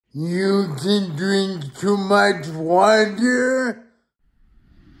You can drink too much water.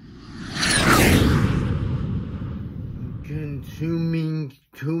 Consuming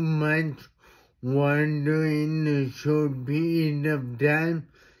too much water in a short period of time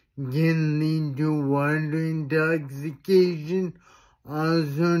can lead to water intoxication,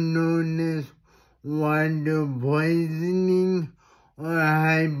 also known as water poisoning or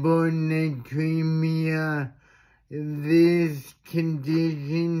hyponatremia. This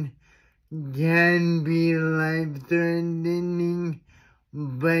condition can be life-threatening,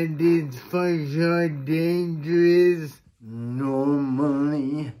 but it's for sure dangerous.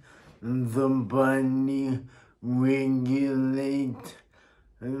 Normally, the body regulates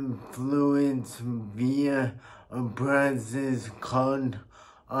fluids via a process called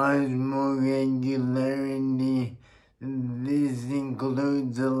osmoregularity. This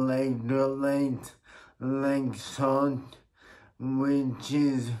includes electrolytes like salt, which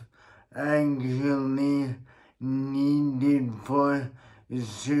is actually needed for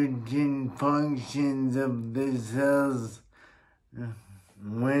certain functions of the cells.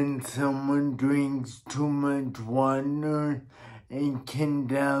 When someone drinks too much water, it can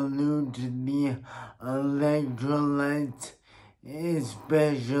dilute the electrolytes,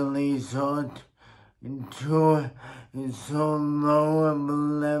 especially salt, to so low of a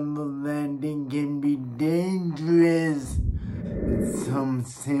level that it can be dangerous. Some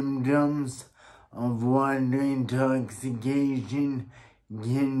symptoms of water intoxication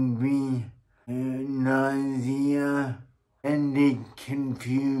can be nausea, headache,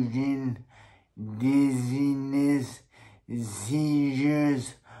 confusion, dizziness,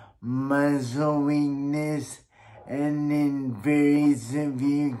 seizures, muscle weakness, and in very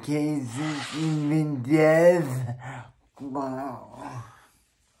severe cases, even death. Wow.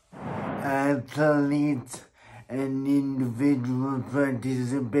 Athletes and individuals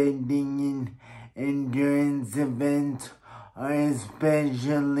participating in endurance events are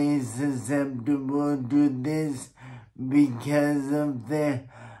especially susceptible to this because of the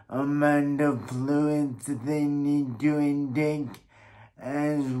amount of fluids they need to intake,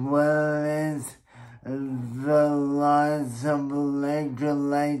 as well as the loss of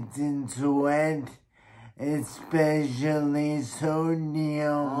electrolytes in sweat, especially sodium.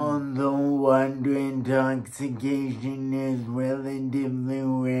 Although water intoxication is relatively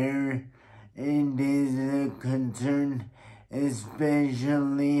rare, it is a concern,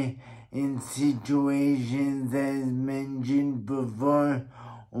 especially in situations as mentioned before,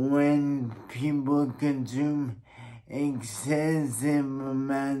 when people consume excessive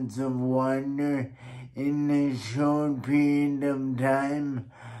amounts of water in a short period of time.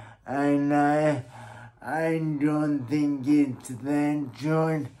 And I don't think it's that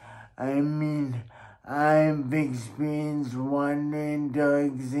short. I mean, I've experienced water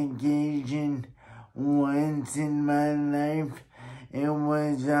intoxication once in my life. It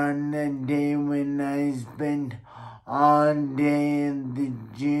was on a day when I spent all day at the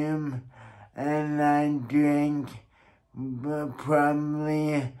gym, and I drank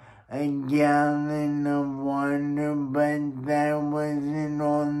probably a gallon of water, but that was in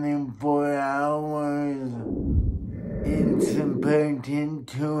only 4 hours. It's important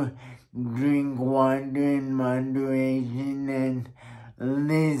to drink water in moderation and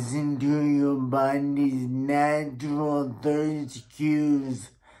listen to your body's natural thirst cues.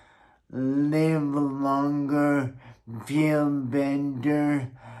 Live longer, feel better,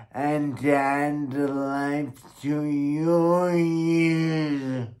 and add life to your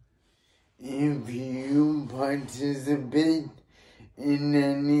years. If you participate in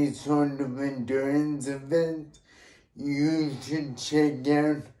any sort of endurance event, you should check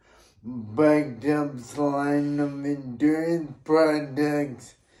out Bucked Up's line of endurance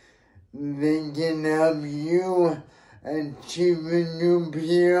products. They can help you achieve a new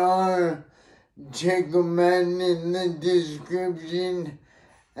PR. Check them out in the description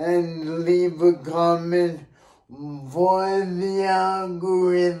and leave a comment for the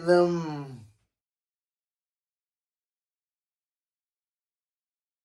algorithm.